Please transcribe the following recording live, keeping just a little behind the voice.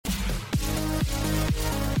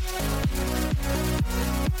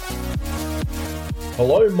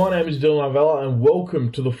Hello, my name is Dylan Arvella and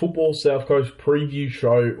welcome to the Football South Coast preview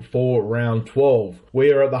show for round 12.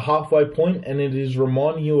 We are at the halfway point and it is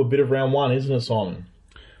reminding you a bit of round 1, isn't it, Simon?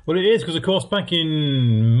 Well, it is, because of course back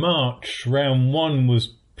in March, round 1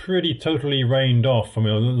 was pretty totally rained off. I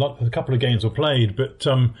mean, a couple of games were played, but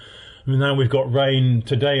now we've got rain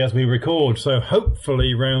today as we record, so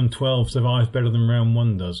hopefully round 12 survives better than round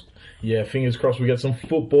 1 does. Yeah, fingers crossed we get some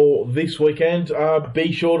football this weekend.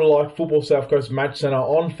 Be sure to like Football South Coast Match Centre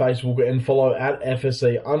on Facebook and follow at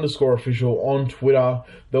FSC_official on Twitter.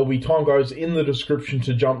 There'll be time codes in the description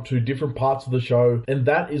to jump to different parts of the show. And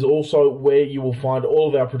that is also where you will find all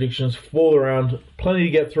of our predictions for the round. Plenty to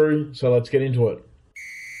get through, so let's get into it.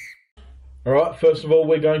 Alright, first of all,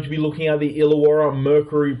 we're going to be looking at the Illawarra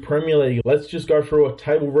Mercury Premier League. Let's just go through a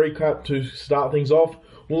table recap to start things off.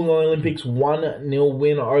 Wollongong Olympics' 1-0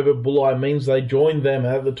 win over Bulli means they joined them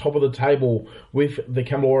at the top of the table, with the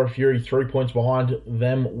Kambla Fury 3 points behind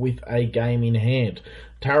them with a game in hand.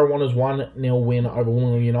 Tarrawanna's 1-0 win over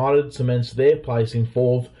Wollongong United cements their place in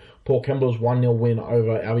 4th. Port Kembla's 1-0 win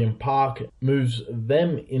over Albion Park moves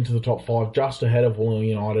them into the top 5, just ahead of Wollongong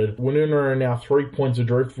United. Woonona are now 3 points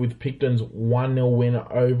adrift, with Picton's 1-0 win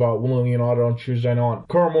over Wollongong United on Tuesday night.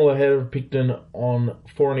 Corrimal ahead of Picton on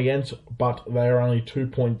for and against, but they are only 2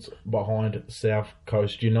 points behind South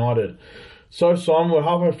Coast United. So, Simon, we're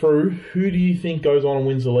halfway through. Who do you think goes on and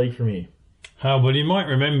wins the league from here? Well, you might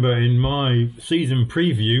remember in my season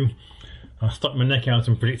preview, I stuck my neck out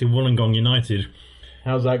and predicted Wollongong United.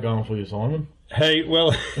 How's that going for you, Simon? Hey,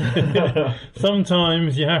 well,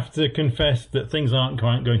 sometimes you have to confess that things aren't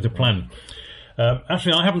quite going to plan.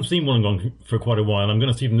 Actually, I haven't seen Wollongong for quite a while. I'm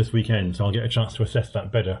going to see them this weekend, so I'll get a chance to assess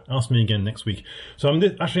that better. Ask me again next week. So I'm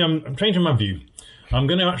changing my view. I'm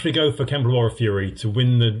going to actually go for Kembla Fury to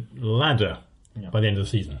win the ladder by the end of the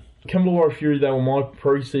season. Kembla Fury, they were my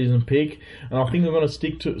pre-season pick, and I think I'm going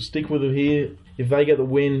to stick with it here. If they get the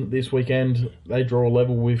win this weekend, they draw a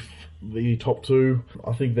level with the top 2.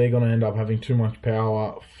 I think they're going to end up having too much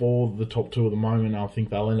power for the top 2 at the moment. I think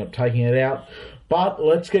they'll end up taking it out. But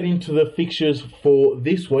let's get into the fixtures for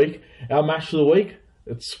this week. Our match of the week,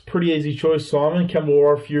 it's a pretty easy choice, Simon.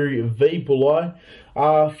 Kembla Fury v Bulli.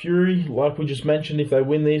 Fury, like we just mentioned, if they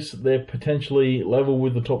win this, they're potentially level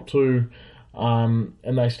with the top 2, and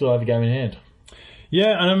they still have a game in hand.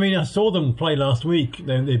 Yeah, and I mean, I saw them play last week.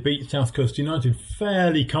 They beat South Coast United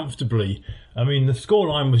fairly comfortably. I mean, the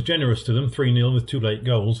scoreline was generous to them, 3-0 with 2 late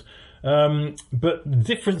goals. But the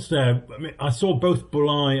difference there, I mean, I saw both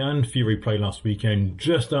Bulli and Fury play last weekend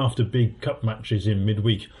just after big cup matches in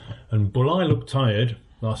midweek. And Bulli looked tired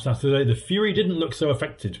last Saturday. The Fury didn't look so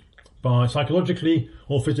affected by psychologically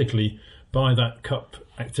or physically by that cup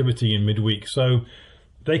activity in midweek. So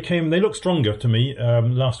they looked stronger to me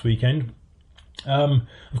last weekend.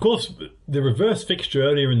 Of course, the reverse fixture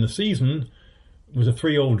earlier in the season was a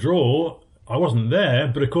 3-3 draw. I wasn't there,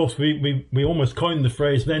 but of course we almost coined the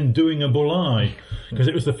phrase then doing a Bulli, because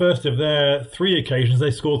it was the first of their 3 occasions they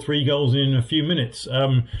scored 3 goals in a few minutes.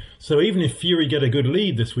 So even if Fury get a good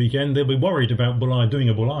lead this weekend, they'll be worried about Bulli doing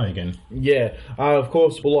a Bulli again. Yeah, of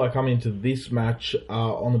course Bulli come into this match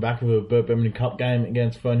on the back of a Burt Beverton Cup game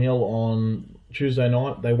against Fernhill on Tuesday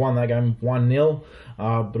night. They won that game 1-0,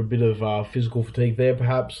 but a bit of physical fatigue there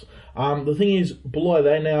perhaps. The thing is, Bulli,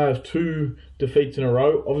 they now have 2 defeats in a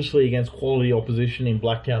row, obviously against quality opposition in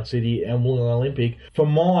Blacktown City and Wollongong Olympic. For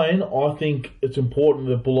mine, I think it's important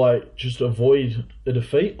that Bulli just avoid a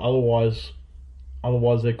defeat, otherwise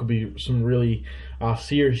there could be some really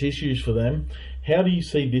serious issues for them. How do you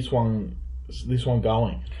see this one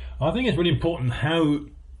going? I think it's really important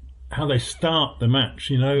how they start the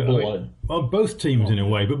match, you know. Bulli. Well, both teams in a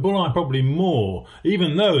way, but Bulli probably more,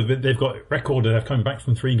 even though they've got a record that they've come back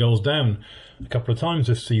from 3 goals down a couple of times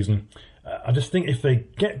this season. I just think if they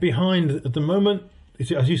get behind at the moment,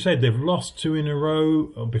 as you said, they've lost 2 in a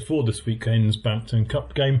row before this weekend's Bampton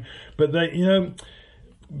Cup game, but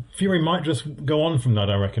Fury might just go on from that,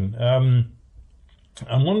 I reckon.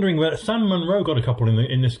 I'm wondering whether Sam Munro got a couple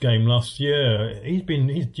in this game last year.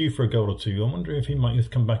 He's due for a goal or 2. I'm wondering if he might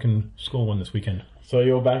just come back and score one this weekend. So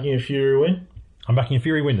you're backing a Fury win? I'm backing a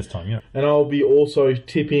Fury win this time, yeah. And I'll be also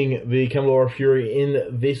tipping the Kembla Fury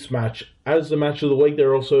in this match. As the match of the week, there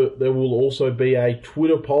will also be a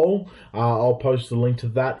Twitter poll. I'll post the link to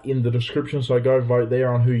that in the description, so go vote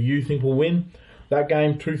there on who you think will win. That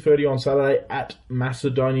game, 2:30 on Saturday at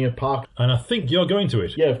Macedonia Park. And I think you're going to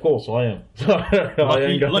it. Yeah, of course, I am.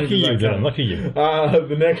 Lucky you, Dylan. Lucky you.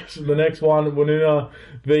 The next one, Woonona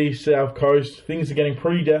v South Coast. Things are getting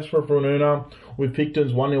pretty desperate for Woonona, with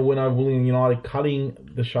Picton's 1-0 win over Wollongong United cutting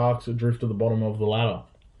the Sharks adrift at the bottom of the ladder.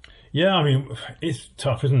 Yeah, I mean, it's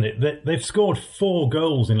tough, isn't it? They've scored 4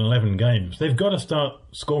 goals in 11 games. They've got to start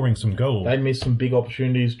scoring some goals. They missed some big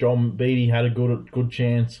opportunities. John Beattie had a good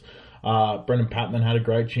chance. Brendan Patman had a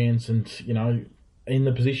great chance. And, in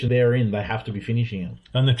the position they're in, they have to be finishing it.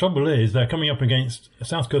 And the trouble is, they're coming up against a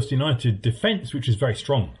South Coast United defence, which is very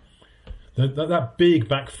strong. That big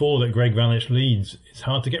back four that Greg Valich leads, it's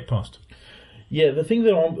hard to get past. Yeah, the thing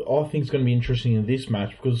that I think is going to be interesting in this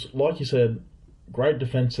match, because, like you said, great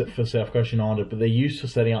defence for South Coast United, but they're used to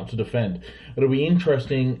setting up to defend. It'll be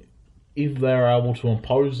interesting if they're able to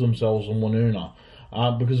impose themselves on Woonona.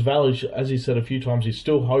 Because Valich, as he said a few times, he's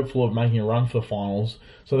still hopeful of making a run for the finals.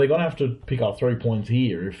 So they're going to have to pick up 3 points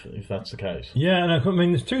here if that's the case. Yeah, and I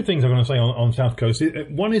mean, there's 2 things I'm going to say on South Coast.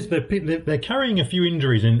 One is they're carrying a few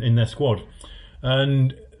injuries in their squad.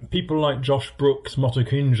 And people like Josh Brooks,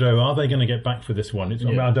 Motokunjo, are they going to get back for this one?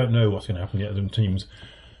 I don't know what's going to happen to the other teams.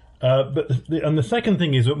 But the second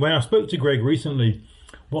thing is that when I spoke to Greg recently,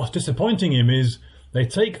 what's disappointing him is they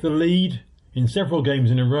take the lead in several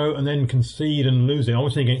games in a row and then concede and lose it.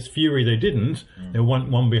 Obviously against Fury they didn't. They went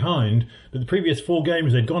one behind. But the previous 4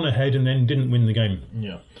 games they'd gone ahead and then didn't win the game.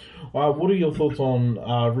 Yeah. What are your thoughts on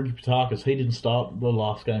Ricky Patakis? He didn't start the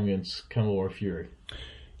last game against Kamilaroi Fury.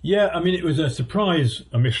 Yeah, I mean, it was a surprise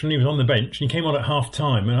omission. He was on the bench and he came on at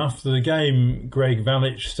half-time. And after the game, Greg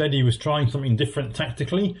Valich said he was trying something different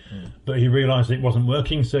tactically, but he realised it wasn't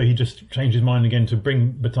working, so he just changed his mind again to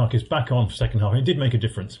bring Batakis back on for second half. And it did make a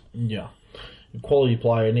difference. Yeah. Quality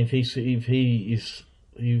player, and if he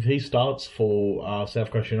starts for South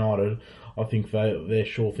Coast United, I think they're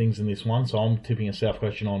sure things in this one, so I'm tipping a South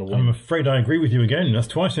Coast United win. I'm afraid I agree with you again. That's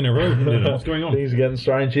twice in a row. What's going on? Things are getting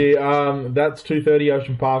strange here. That's 2:30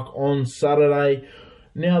 Ocean Park on Saturday.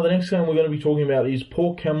 Now, the next game we're going to be talking about is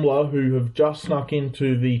Port Kembla, who have just snuck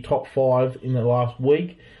into the top 5 in the last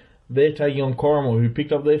week. They're taking on Corrimal, who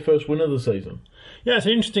picked up their first win of the season. Yeah, it's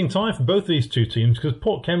an interesting time for both these 2 teams because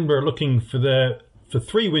Port Kembla are looking for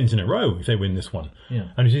 3 wins in a row if they win this one. Yeah.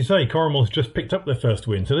 And as you say, Corrimal's just picked up their first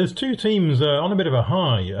win. So there's 2 teams on a bit of a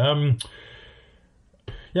high. I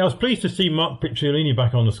was pleased to see Mark Picciolini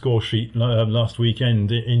back on the score sheet last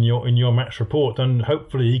weekend in your match report, and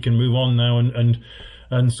hopefully he can move on now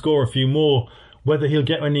and score a few more. Whether he'll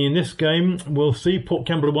get any in this game, we'll see. Port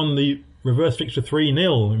Kembla won the reverse fixture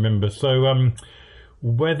 3-0, remember. So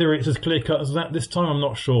whether it's as clear-cut as that this time, I'm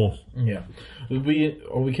not sure. Yeah. I'll be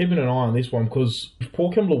keeping an eye on this one, because if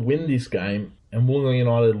Port Kembla win this game and Wollongong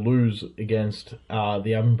United lose against the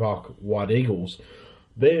Albion Park White Eagles,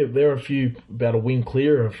 they're about a win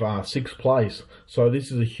clear of 6th place. So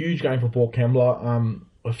this is a huge game for Port Kembla.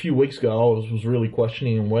 A few weeks ago, I was really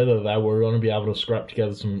questioning whether they were going to be able to scrap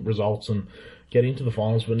together some results and get into the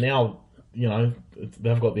finals, but now,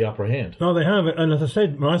 they've got the upper hand. No, they have. And as I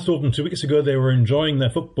said, when I saw them 2 weeks ago, they were enjoying their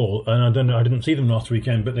football. And I didn't see them last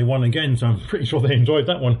weekend, but they won again, so I'm pretty sure they enjoyed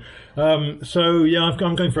that one. I'm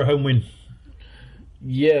going for a home win.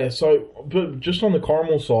 Yeah, but just on the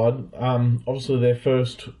Corrimal side, obviously their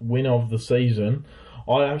first win of the season,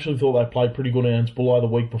 I actually thought they played pretty good against Bulli the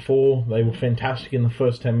week before. They were fantastic in the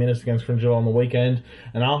first 10 minutes against Cringilla on the weekend.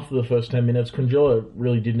 And after the first 10 minutes, Cringilla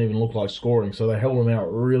really didn't even look like scoring. So they held them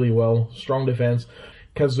out really well. Strong defence.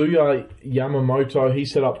 Kazuya Yamamoto, he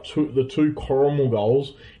set up the 2 Corrimal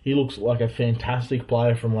goals. He looks like a fantastic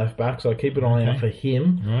player from left back, so keep an eye out for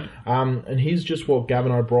him. Right. And here's just what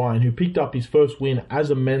Gavin O'Brien, who picked up his first win as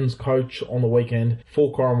a men's coach on the weekend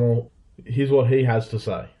for Corrimal, here's what he has to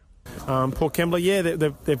say. Port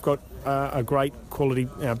Kembla, they've got a great quality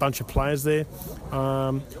bunch of players there.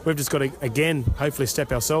 We've just got to, again, hopefully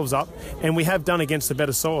step ourselves up, and we have done against the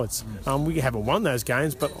better sides. We haven't won those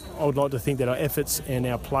games, but I would like to think that our efforts and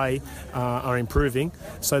our play are improving.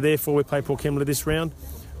 So therefore, we play Port Kembla this round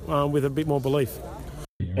with a bit more belief.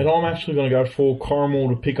 And I'm actually going to go for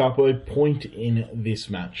Corrimal to pick up a point in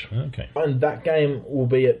this match. Okay. And that game will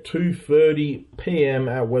be at 2:30 p.m.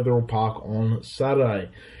 at Wetherill Park on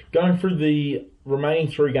Saturday. Going through the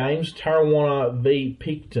remaining 3 games, Tarrawanna v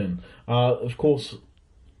Picton. Of course,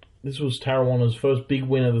 this was Tarrawanna's first big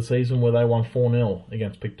win of the season, where they won 4-0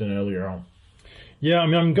 against Picton earlier on. Yeah, I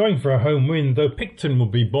mean, I'm going for a home win, though Picton will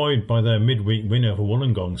be buoyed by their midweek win over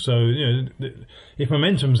Wollongong. So, if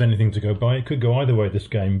momentum's anything to go by, it could go either way this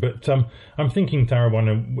game. But I'm thinking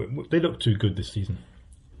Tarrawanna, they look too good this season.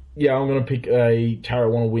 Yeah, I'm going to pick a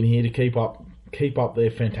Tarrawanna win here to keep up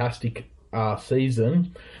their fantastic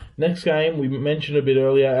season. Next game, we mentioned a bit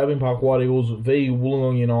earlier, Albion Park White Eagles v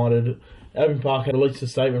Wollongong United. Albion Park had released a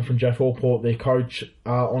statement from Jeff Allport, their coach,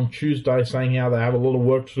 on Tuesday, saying how they have a lot of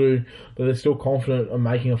work to do, but they're still confident of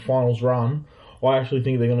making a finals run. I actually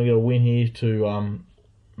think they're going to get a win here to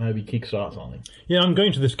maybe kickstart something. Yeah, I'm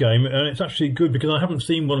going to this game, and it's actually good because I haven't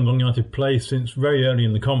seen Wollongong United play since very early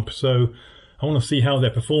in the comp, so I want to see how they're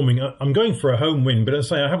performing. I'm going for a home win, but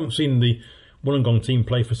as I say, I haven't seen the Wollongong team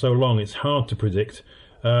play for so long, it's hard to predict.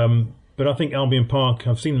 But I think Albion Park,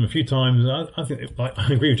 I've seen them a few times. I think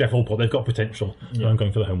I agree with Jeff Allport, they've got potential. So I'm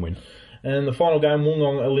going for the home win. And the final game,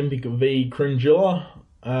 Wollongong Olympic v Cringilla.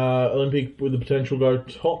 Olympic with the potential to go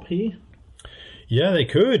top here. Yeah, they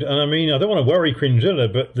could. And I mean, I don't want to worry Cringilla,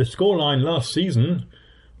 but the scoreline last season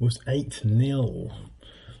was 8-0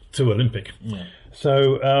 to Olympic. Yeah.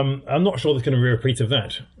 So I'm not sure there's going to be a repeat of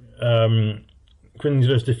that.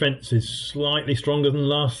 Cringilla's defence is slightly stronger than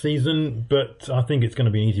last season, but I think it's going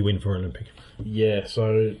to be an easy win for Olympic. Yeah,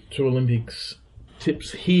 so 2 Olympics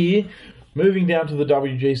tips here. Moving down to the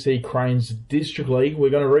WGC Cranes District League, we're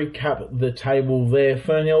going to recap the table there.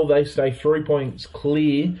 Fernhill, they stay 3 points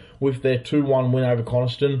clear with their 2-1 win over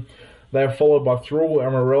Coniston. They are followed by Thirroul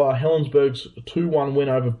and Marilla. Helensburgh's 2-1 win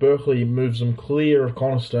over Berkeley moves them clear of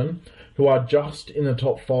Coniston, who are just in the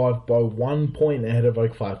top 5 by 1 point ahead of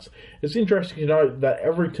Oak Flats. It's interesting to note that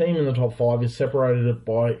every team in the top 5 is separated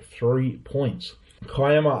by 3 points.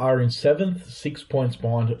 Kiama are in 7th, 6 points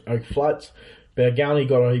behind Oak Flats. Bergownie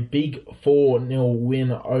got a big 4-0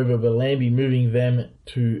 win over Bellambi, moving them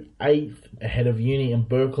to 8th ahead of Uni and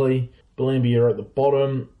Berkeley. Bellambi are at the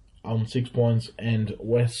bottom on 6 points, and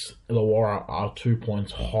West Illawarra are 2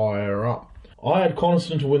 points higher up. I had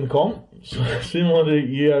Coniston to win the comp, so similar to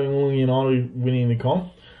you having Wollongong United winning the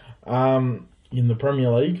comp in the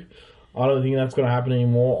Premier League. I don't think that's going to happen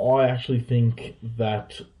anymore. I actually think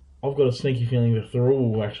that I've got a sneaky feeling that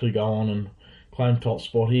Thirroul will actually go on and claim top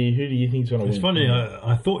spot here. Who do you think is going to win? It's funny,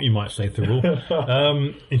 I thought you might say Thirroul.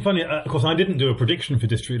 Of course, I didn't do a prediction for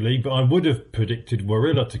District League, but I would have predicted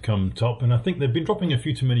Warilla to come top, and I think they've been dropping a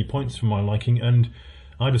few too many points for my liking, and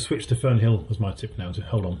I'd have switched to Fernhill as my tip now. To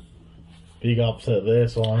hold on. Big upset there,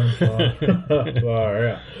 Simon.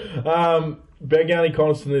 Bergownie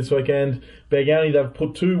Coniston this weekend. Bergownie, they've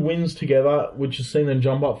put 2 wins together, which has seen them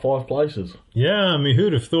jump up 5 places. Yeah, I mean,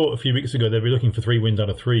 who'd have thought a few weeks ago they'd be looking for 3 wins out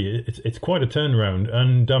of 3? It's quite a turnaround.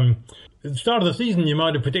 And at the start of the season, you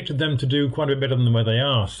might have predicted them to do quite a bit better than where they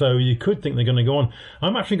are. So you could think they're going to go on.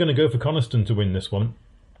 I'm actually going to go for Coniston to win this one.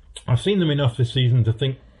 I've seen them enough this season to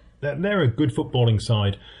think that they're a good footballing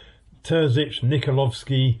side. Terzic,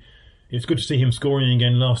 Nikolovsky, it's good to see him scoring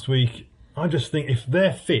again last week. I just think if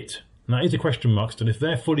they're fit, and that is a question mark still, if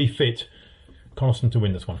they're fully fit, Coniston to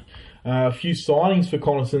win this one. A few signings for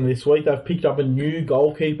Coniston this week. They've picked up a new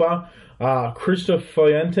goalkeeper, Christoph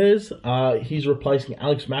Fuentes. He's replacing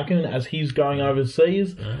Alex Mackin as he's going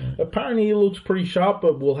overseas. Apparently he looks pretty sharp,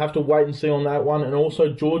 but we'll have to wait and see on that one. And also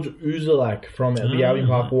George Uzelac from the Albion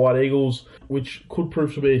Park White Eagles, which could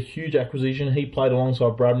prove to be a huge acquisition. He played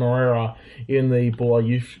alongside Brad Moreira in the below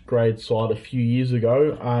youth grade side a few years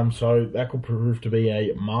ago, so that could prove to be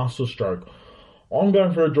a masterstroke. I'm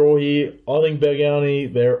going for a draw here. I think Bergownie,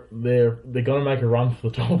 they're going to make a run for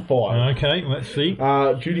the top 5. Okay, let's see.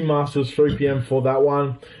 Judy Masters, 3 p.m. for that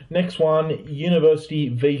one. Next one, University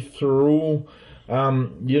v Thirroul.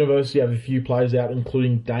 University have a few players out,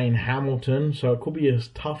 including Dane Hamilton, so it could be a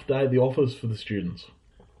tough day at the office for the students.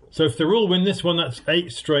 So if Thirroul win this one, that's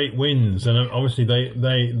 8 straight wins, and obviously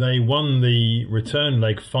they won the return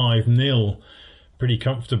leg 5-0 pretty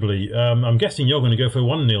comfortably. I'm guessing you're going to go for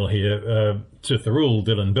 1-0 here to Thirroul,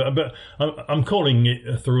 Dylan, but I'm calling it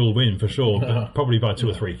a Thirroul win for sure, but probably by 2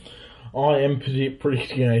 or 3. I am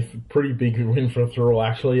predicting a pretty big win for Thirroul,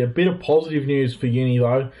 actually. A bit of positive news for Uni,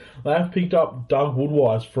 though. They have picked up Doug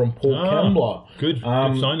Woodwise from Port Kembla. Good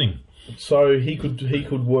signing. So he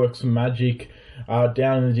could work some magic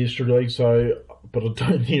down in the District League, but I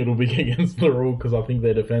don't think it'll be against Thirroul because I think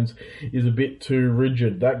their defence is a bit too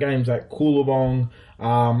rigid. That game's at Coolabong,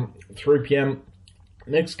 3 p.m.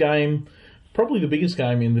 Next game, probably the biggest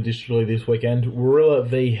game in the District League this weekend, Warilla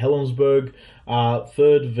v Helensburgh,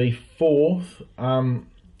 3rd v 4th.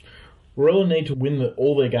 Warilla need to win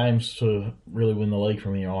all their games to really win the league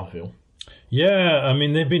from here, I feel. Yeah, I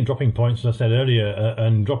mean, they've been dropping points, as I said earlier,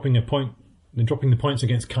 and dropping the points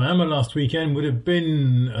against Kiama last weekend would have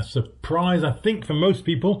been a surprise, I think, for most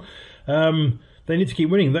people. They need to keep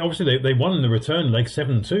winning. Obviously, they won in the return leg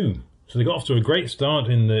 7-2, so they got off to a great start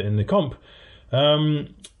in the comp.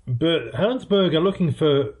 But Helensburgh are looking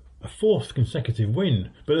for a 4th consecutive win.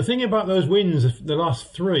 But the thing about those wins, the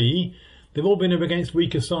last 3, they've all been up against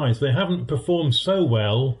weaker sides. They haven't performed so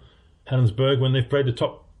well, Helensburgh, when they've played the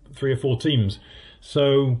top 3 or 4 teams.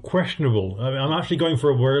 So, questionable. I mean, I'm actually going for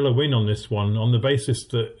a Warilla win on this one, on the basis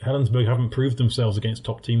that Helensburgh haven't proved themselves against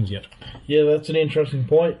top teams yet. Yeah, that's an interesting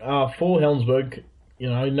point. For Helensburgh,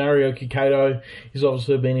 Narioki Kato, he's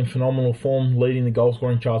obviously been in phenomenal form, leading the goal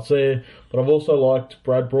scoring charts there. But I've also liked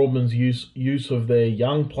Brad Broadman's use of their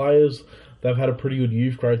young players. They've had a pretty good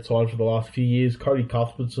youth grade side for the last few years. Cody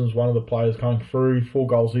Cuthbertson's one of the players coming through, 4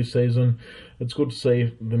 goals this season. It's good to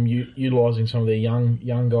see them utilising some of their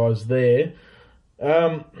young guys there.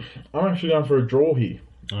 I'm actually going for a draw here.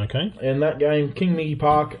 Okay. And that game, King Mickey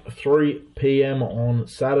Park, 3 p.m. on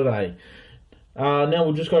Saturday. Now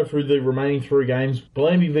we'll just go through the remaining 3 games.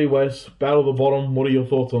 Bellambi v West, Battle of the Bottom. What are your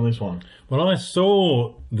thoughts on this one? Well, I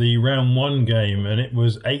saw the round 1 game and it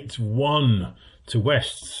was 8-1 to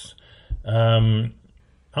Wests. I'm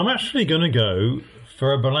actually going to go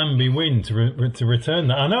for a Bellambi win to return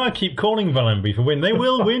that. I know I keep calling Bellambi for win. They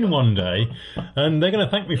will win one day, and they're going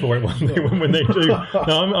to thank me for it one day when they do.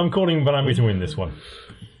 No, I'm calling Bellambi to win this one.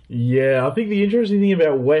 Yeah, I think the interesting thing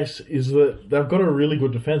about West is that they've got a really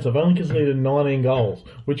good defence. They've only conceded 19 goals,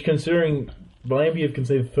 which considering Bellambi have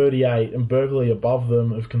conceded 38 and Berkeley above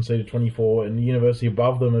them have conceded 24 and the University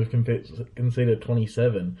above them have conceded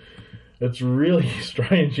 27. It's really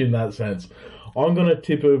strange in that sense. I'm going to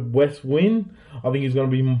tip a West win. I think it's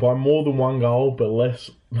going to be by more than 1 goal, but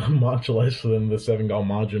much less than the 7-goal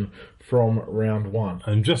margin from round 1.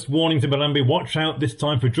 And just warning to Bellambi, watch out this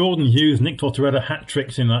time for Jordan Hughes, Nick Tortorella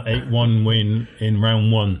hat-tricks in that 8-1 win in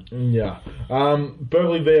round 1. Yeah.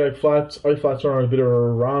 Berkeley v Oak Flats. Oak Flats are on a bit of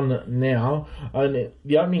a run now. And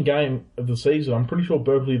the opening game of the season, I'm pretty sure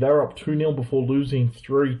Berkeley, they were up 2-0 before losing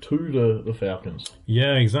 3-2 to the Falcons.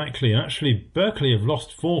 Yeah, exactly. And actually, Berkeley have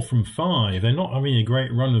lost 4 from 5. They're not having a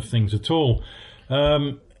great run of things at all.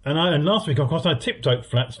 And last week, of course, I tipped Oak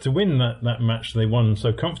Flats to win that match. They won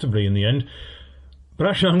so comfortably in the end. But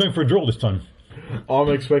actually, I'm going for a draw this time. I'm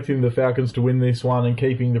expecting the Falcons to win this one and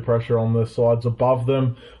keeping the pressure on the sides above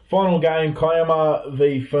them. Final game, Kiama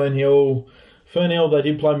v Fernhill. Fernhill, they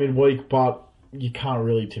did play midweek, but you can't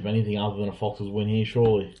really tip anything other than a Foxes win here,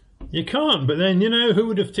 surely. You can't, but then, who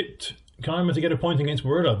would have tipped Kiama to get a point against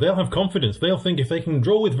Warilla? They'll have confidence. They'll think if they can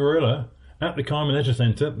draw with Warilla at the Kiama Leisure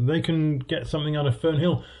Centre, they can get something out of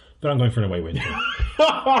Fernhill. But I'm going for an away win.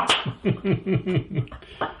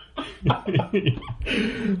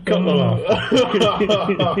 Cut the laugh.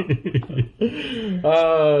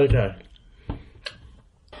 Okay.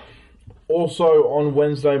 Also on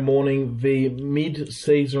Wednesday morning, the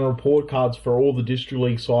mid-season report cards for all the District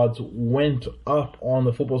League sides went up on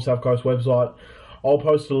the Football South Coast website. I'll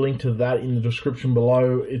post a link to that in the description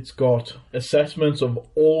below. It's got assessments of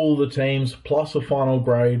all the teams plus a final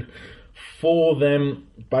grade for them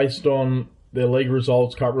based on their league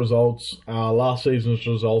results, cup results, last season's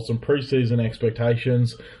results and pre-season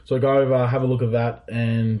expectations. So go over, have a look at that,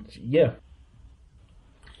 and yeah.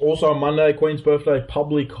 Also on Monday, Queen's Birthday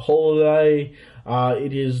public holiday.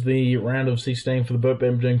 It is the round of 16 for the Burt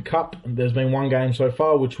Bembden Cup. There's been 1 game so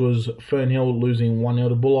far, which was Fernhill losing 1-0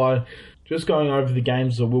 to Bulli. Just going over the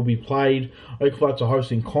games that will be played. Oak Flats are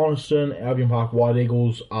hosting Coniston. Albion Park White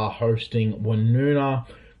Eagles are hosting Woonona.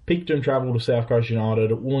 Picton travel to South Coast United.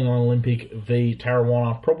 Wollongong Olympic v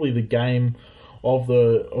Tarrawanna. Probably the game of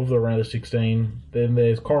the round of 16. Then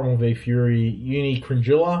there's Corrimal v Fury, Uni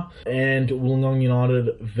Cringilla, and Wollongong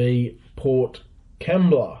United v Port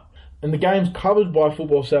Kembla. And the games covered by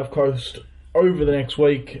Football South Coast over the next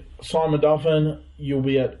week. Simon Duffin, you'll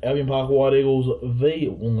be at Albion Park White Eagles v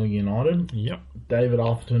Wollongong United. Yep. David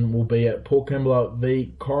Arthurton will be at Port Kembla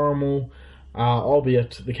v Corrimal. I'll be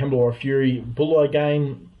at the Kembla Fury Bulli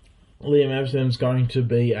game. Liam Everson's going to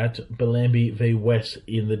be at Bellambi v West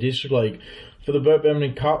in the District League. For the Burt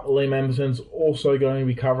Bembden Cup, Liam Emerson's also going to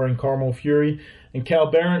be covering Corrimal Fury. And Cal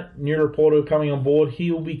Barrett, new reporter coming on board,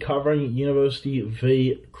 he will be covering University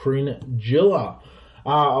v Cringilla.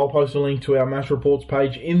 I'll post a link to our match reports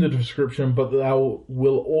page in the description, but they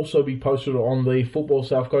will also be posted on the Football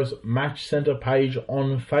South Coast Match Centre page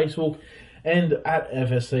on Facebook and at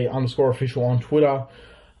FSC_official on Twitter,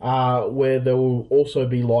 where there will also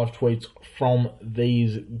be live tweets from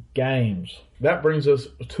these games. That brings us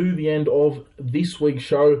to the end of this week's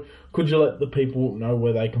show. Could you let the people know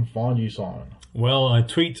where they can find you, Simon? Well, I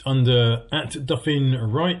tweet under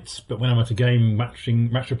 @DuffinWrites, but when I'm at a game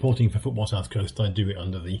match reporting for Football South Coast, I do it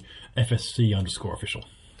under the FSC_official.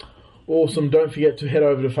 Awesome. Don't forget to head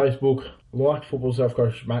over to Facebook, like Football South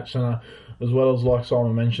Coast Match Centre, as well as, like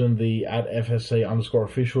Simon mentioned, the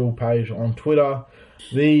 @FSC_official page on Twitter.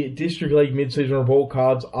 The District League mid-season report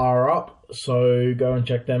cards are up, so go and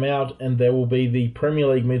check them out. And there will be the Premier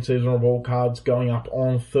League mid-season report cards going up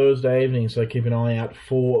on Thursday evening, so keep an eye out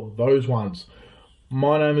for those ones.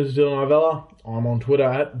 My name is Dylan Arvella. I'm on Twitter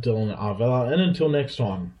 @DylanArvella. And until next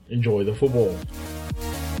time, enjoy the football.